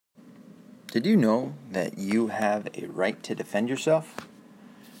Did you know that you have a right to defend yourself?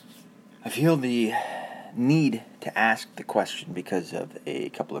 I feel the need to ask the question because of a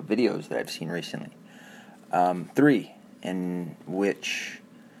couple of videos that I've seen recently. 3 in which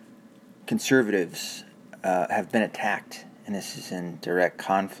conservatives have been attacked, and this is in direct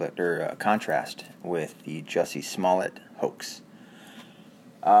conflict or contrast with the Jussie Smollett hoax.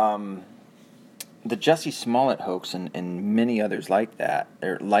 The Jussie Smollett hoax and many others like that,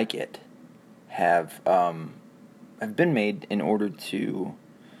 or like it, have been made in order to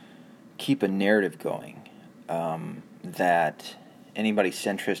keep a narrative going that anybody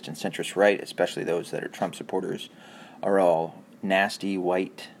centrist and centrist right, especially those that are Trump supporters, are all nasty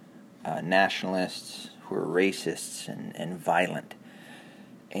white nationalists who are racists and violent.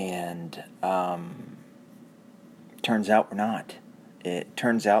 And turns out we're not. It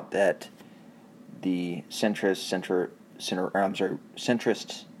turns out that the centrist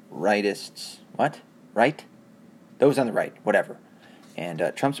rightists, right? Those on the right, whatever,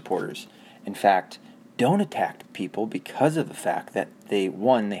 and Trump supporters, in fact, don't attack people because of the fact that they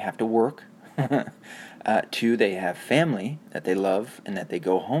have to work, 2, they have family that they love and that they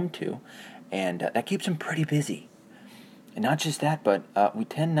go home to, and that keeps them pretty busy. And not just that, but we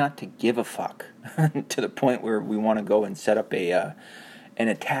tend not to give a fuck to the point where we want to go and set up an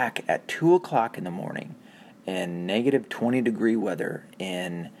attack at 2 o'clock in the morning in negative 20 degree weather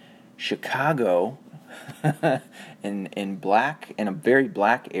in Chicago, in a very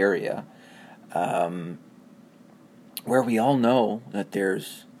black area, where we all know that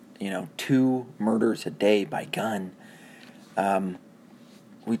there's 2 murders a day by gun.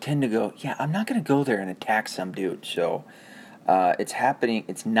 We tend to go, I'm not going to go there and attack some dude. So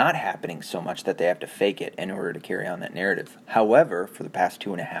it's not happening so much that they have to fake it in order to carry on that narrative. However, for the past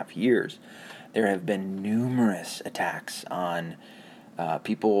 2.5 years, there have been numerous attacks on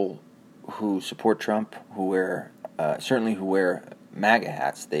people who support Trump, who wear MAGA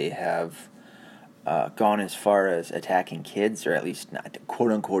hats. They have gone as far as attacking kids, or at least not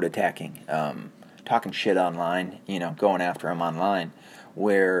quote unquote attacking, talking shit online, going after them online,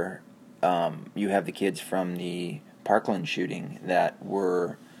 where you have the kids from the Parkland shooting that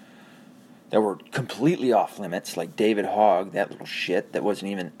were completely off limits, like David Hogg, that little shit that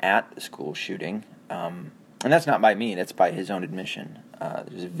wasn't even at the school shooting. And that's not by me, that's by his own admission.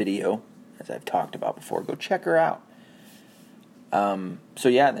 There's a video, as I've talked about before. Go check her out. So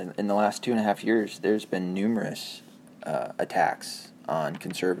in the last 2.5 years, there's been numerous attacks on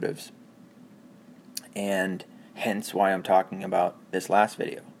conservatives, and hence why I'm talking about this last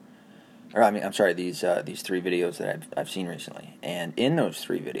video. These 3 videos that I've seen recently. And in those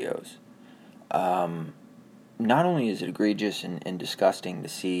 3 videos, not only is it egregious and disgusting to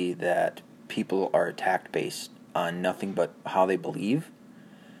see that people are attacked based on nothing but how they believe,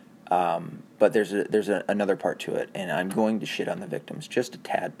 but there's another part to it, and I'm going to shit on the victims just a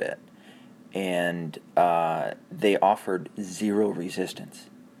tad bit. And they offered zero resistance.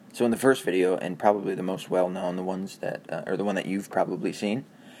 So in the first video, and probably the most well-known, the one that you've probably seen,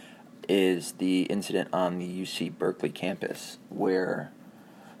 is the incident on the UC Berkeley campus where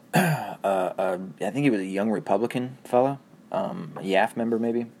I think he was a young Republican fellow, a YAF member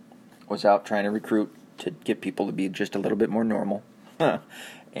maybe, was out trying to recruit to get people to be just a little bit more normal.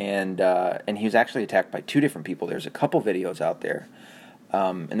 And he was actually attacked by 2 different people. There's a couple videos out there,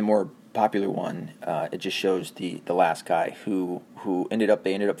 and the more popular one, it just shows the last guy who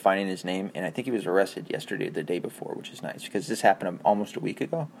they ended up finding his name, and I think he was arrested yesterday or the day before, which is nice because this happened almost a week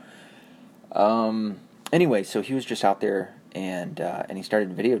ago. Anyway, so he was just out there, and he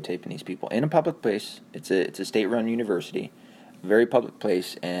started videotaping these people in a public place. It's a state-run university, very public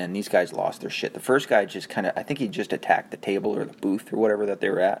place, and these guys lost their shit. The first guy I think he just attacked the table or the booth or whatever that they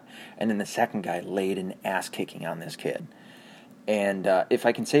were at, and then the second guy laid an ass-kicking on this kid. And if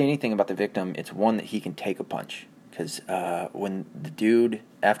I can say anything about the victim, it's one that he can take a punch. Because when the dude,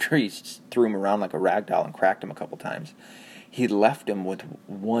 after he threw him around like a rag doll and cracked him a couple times, he left him with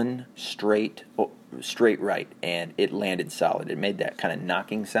one straight right, and it landed solid. It made that kind of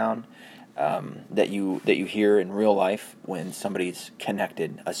knocking sound that you hear in real life when somebody's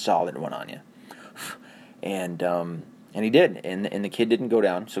connected a solid one on you. And he did, and the kid didn't go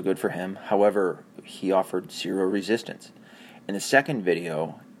down, so good for him. However, he offered zero resistance. In the second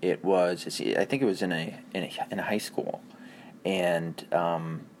video, I think it was in a high school, and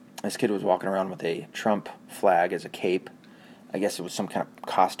this kid was walking around with a Trump flag as a cape. I guess it was some kind of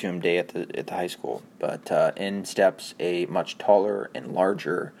costume day at the high school. But in steps a much taller and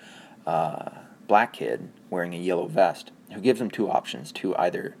larger black kid wearing a yellow vest, who gives him 2 options: to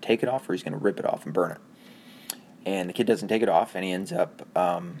either take it off or he's going to rip it off and burn it. And the kid doesn't take it off, and he ends up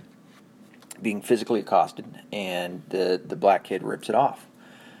being physically accosted, and the black kid rips it off.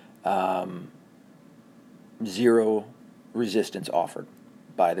 Zero resistance offered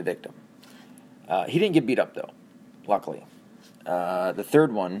by the victim. He didn't get beat up, though, luckily. The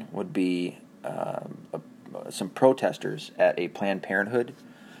third one would be some protesters at a Planned Parenthood.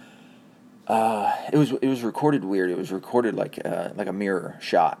 It was recorded weird. It was recorded like a mirror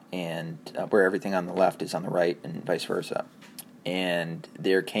shot, and where everything on the left is on the right, and vice versa. And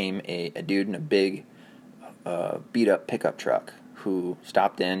there came a dude in a big beat up pickup truck who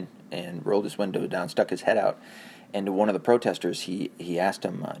stopped in and rolled his window down, stuck his head out, and to one of the protesters, he asked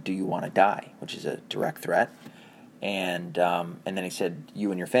him, "Do you want to die?" Which is a direct threat. And then he said,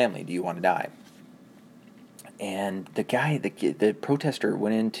 "You and your family, do you want to die?" And the guy, the protester,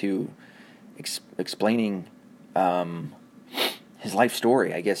 went into explaining his life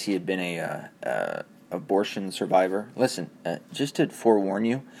story. I guess he had been a abortion survivor. Listen, just to forewarn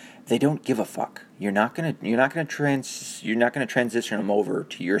you, they don't give a fuck. You're not gonna transition them over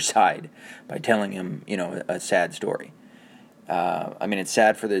to your side by telling him, a sad story. I mean, it's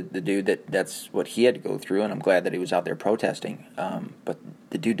sad for the dude that's what he had to go through, and I'm glad that he was out there protesting. But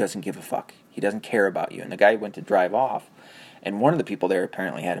the dude doesn't give a fuck. He doesn't care about you. And the guy went to drive off, and one of the people there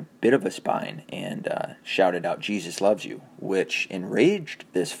apparently had a bit of a spine and shouted out, "Jesus loves you," which enraged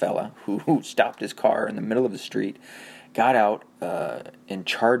this fella who stopped his car in the middle of the street, got out and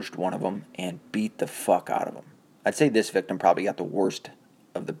charged one of them and beat the fuck out of him. I'd say this victim probably got the worst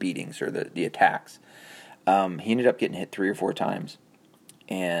of the beatings or the attacks. He ended up getting hit 3 or 4 times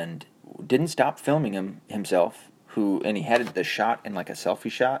and didn't stop filming himself, and he had the shot in like a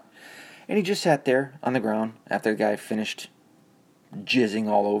selfie shot, and he just sat there on the ground after the guy finished jizzing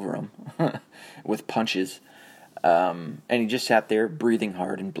all over him with punches, and he just sat there breathing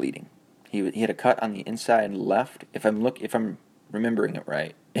hard and bleeding. He had a cut on the inside left, if I'm remembering it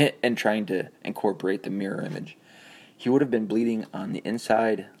right, and trying to incorporate the mirror image. He would have been bleeding on the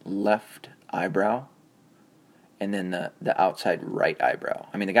inside left eyebrow, and then the outside right eyebrow.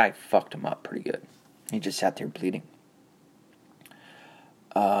 I mean, the guy fucked him up pretty good. He just sat there bleeding.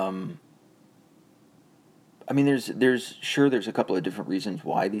 I mean, there's a couple of different reasons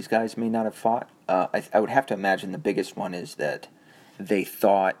why these guys may not have fought. I would have to imagine the biggest one is that they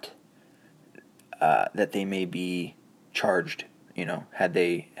thought that they may be charged, had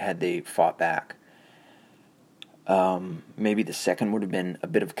they fought back. Maybe the second would have been a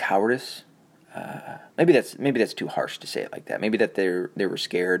bit of cowardice. Maybe that's too harsh to say it like that. Maybe that they were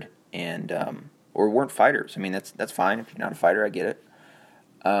scared and or weren't fighters. I mean, that's fine if you're not a fighter. I get it.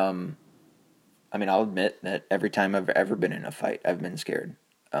 I mean, I'll admit that every time I've ever been in a fight, I've been scared.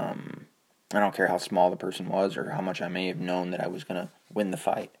 I don't care how small the person was or how much I may have known that I was gonna win the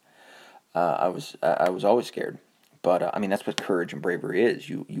fight. I was always scared. But I mean, that's what courage and bravery is.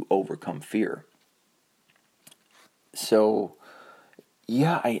 You overcome fear. So.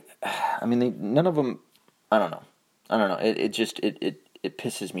 Yeah, I mean, none of them. I don't know. It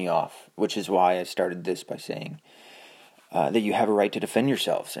pisses me off, which is why I started this by saying that you have a right to defend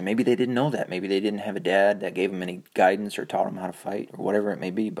yourselves. And maybe they didn't know that. Maybe they didn't have a dad that gave them any guidance or taught them how to fight or whatever it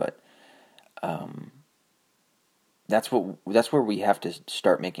may be. But that's where we have to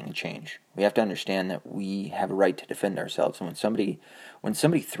start making a change. We have to understand that we have a right to defend ourselves. And when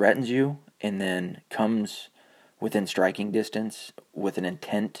somebody threatens you and then comes within striking distance with an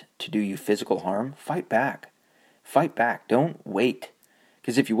intent to do you physical harm, fight back. Fight back. Don't wait.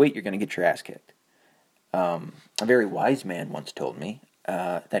 Because if you wait, you're going to get your ass kicked. A very wise man once told me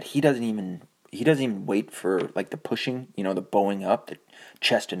that he doesn't even wait for like the pushing, the bowing up, the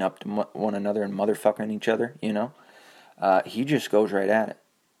chesting up to one another and motherfucking each other, he just goes right at it.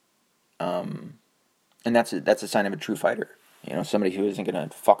 And that's a sign of a true fighter. Somebody who isn't going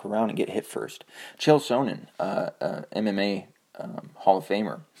to fuck around and get hit first. Chael Sonnen, MMA Hall of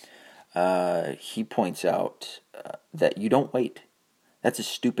Famer, he points out that you don't wait. That's a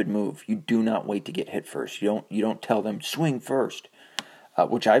stupid move. You do not wait to get hit first. You don't tell them swing first,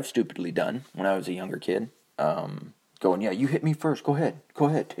 which I've stupidly done when I was a younger kid. Going, yeah, you hit me first. Go ahead,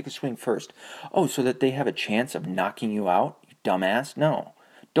 take a swing first. Oh, so that they have a chance of knocking you out, you dumbass? No,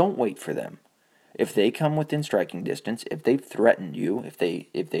 don't wait for them. If they come within striking distance, if they've threatened you, if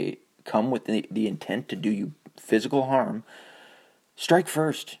they come with the intent to do you physical harm, strike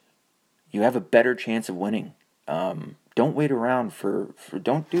first. You have a better chance of winning. Don't wait around for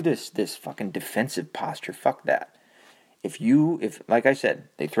don't do this fucking defensive posture. Fuck that. If like I said,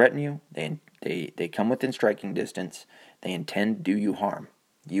 they threaten you, they come within striking distance, they intend to do you harm,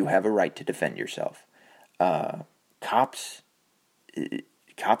 you have a right to defend yourself. Cops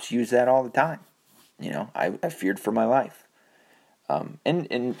use that all the time. I feared for my life.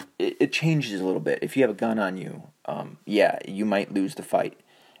 And it changes a little bit. If you have a gun on you, yeah, you might lose the fight,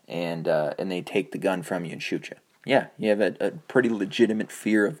 and they take the gun from you and shoot you. Yeah, you have a pretty legitimate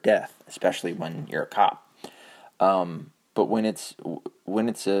fear of death, especially when you're a cop. But when it's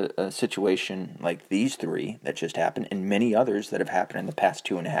a situation like these three that just happened, and many others that have happened in the past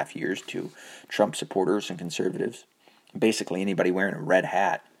 2.5 years to Trump supporters and conservatives, basically anybody wearing a red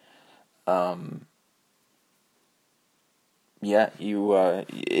hat, yeah,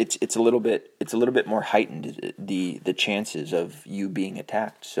 it's a little bit more heightened, the chances of you being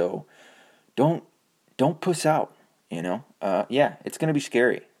attacked. So don't puss out, you know. Yeah, it's gonna be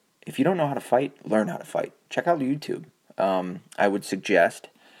scary. If you don't know how to fight, learn how to fight. Check out YouTube. I would suggest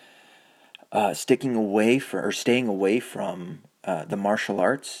staying away from the martial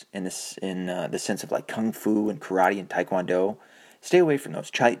arts in the sense of like kung fu and karate and taekwondo. Stay away from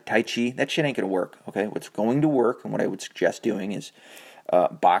those. Tai Chi, that shit ain't gonna work. Okay, what's going to work and what I would suggest doing is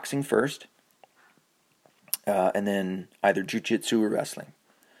boxing first, and then either jiu-jitsu or wrestling.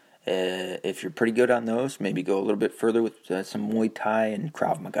 If you're pretty good on those, maybe go a little bit further with some Muay Thai and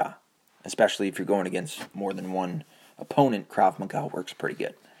Krav Maga. Especially if you're going against more than one opponent, Krav Maga works pretty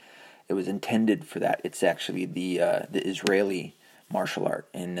good. It was intended for that. It's actually the Israeli martial art,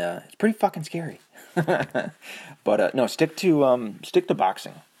 and it's pretty fucking scary. But no, stick to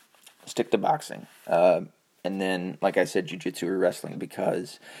boxing. Stick to boxing. And then, like I said, jiu-jitsu or wrestling,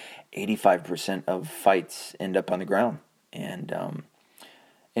 because 85% of fights end up on the ground. And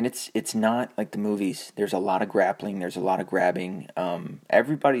it's not like the movies. There's a lot of grappling. There's a lot of grabbing.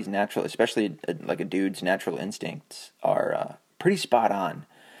 Everybody's natural, especially like a dude's natural instincts, are pretty spot on.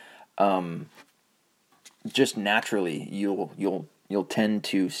 Just naturally, you'll tend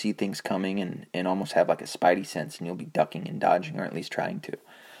to see things coming and almost have like a spidey sense, and you'll be ducking and dodging, or at least trying to.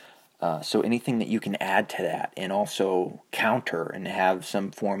 So anything that you can add to that and also counter and have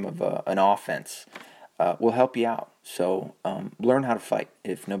some form of an offense will help you out. So learn how to fight.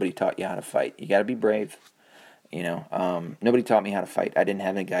 If nobody taught you how to fight, you got to be brave. You know, nobody taught me how to fight. I didn't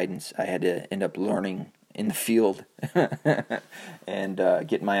have any guidance. I had to end up learning in the field and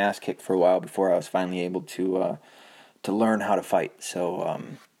getting my ass kicked for a while before I was finally able to learn how to fight. So,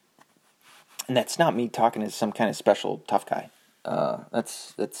 and that's not me talking as some kind of special tough guy.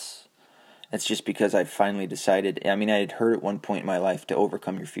 That's just because I finally decided. I mean, I had heard at one point in my life to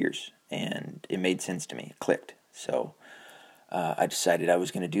overcome your fears, and it made sense to me. It clicked. So I decided I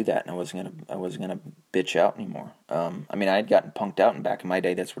was going to do that, and I wasn't going to bitch out anymore. I mean, I had gotten punked out, and back in my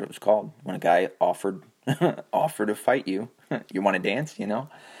day, that's what it was called. When a guy offered to fight you, you want to dance, you know.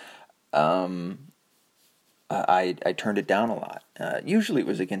 I turned it down a lot. Usually, it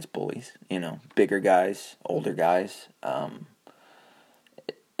was against bullies, you know, bigger guys, older guys.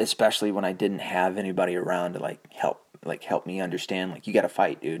 Especially when I didn't have anybody around to help me understand, like, you got to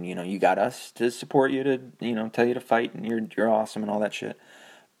fight, dude. You know, you got us to support you, to, you know, tell you to fight, and you're awesome and all that shit.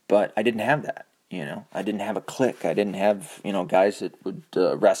 But I didn't have that, you know. I didn't have a clique. I didn't have, you know, guys that would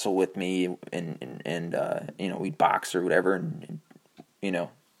wrestle with me and you know, we'd box or whatever, and you know,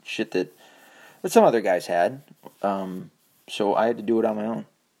 shit that some other guys had. So I had to do it on my own,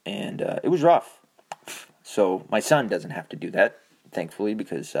 and it was rough. So my son doesn't have to do that, thankfully,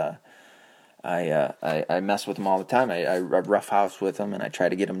 because I mess with him all the time. I roughhouse with him, and I try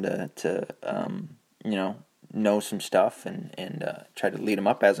to get him to you know some stuff, and try to lead him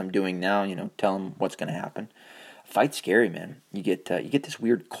up as I'm doing now. You know, tell him what's going to happen. Fight's scary, man. You get this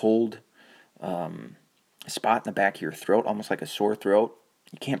weird cold spot in the back of your throat, almost like a sore throat.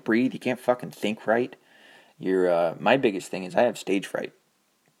 You can't breathe. You can't fucking think right. My biggest thing is I have stage fright,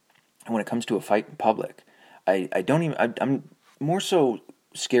 and when it comes to a fight in public, I'm more so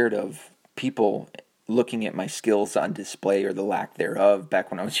scared of people looking at my skills on display, or the lack thereof,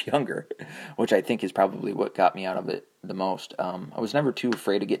 back when I was younger, which I think is probably what got me out of it the most. I was never too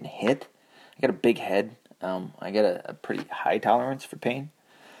afraid of getting hit. I got a big head. I got a pretty high tolerance for pain.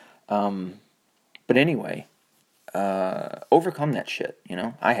 But anyway, overcome that shit, you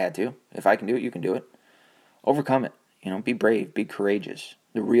know. I had to. If I can do it, you can do it. Overcome it. You know, be brave, be courageous.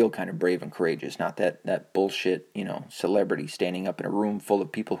 The real kind of brave and courageous, not that bullshit, you know, celebrity standing up in a room full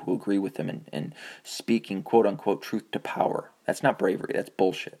of people who agree with them and speaking quote-unquote truth to power. That's not bravery, that's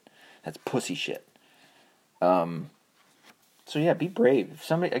bullshit. That's pussy shit. So yeah, be brave. If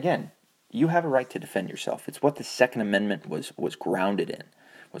somebody, again, you have a right to defend yourself. It's what the Second Amendment was grounded in,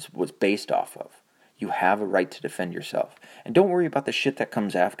 was based off of. You have a right to defend yourself. And don't worry about the shit that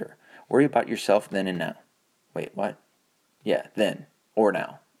comes after. Worry about yourself then and now. Wait, what? Yeah, then. Or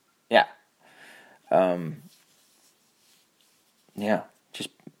now. Yeah. Yeah. Just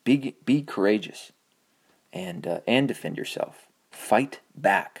be courageous and defend yourself. Fight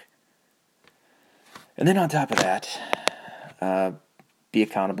back. And then on top of that, be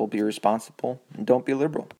accountable, be responsible, and don't be liberal.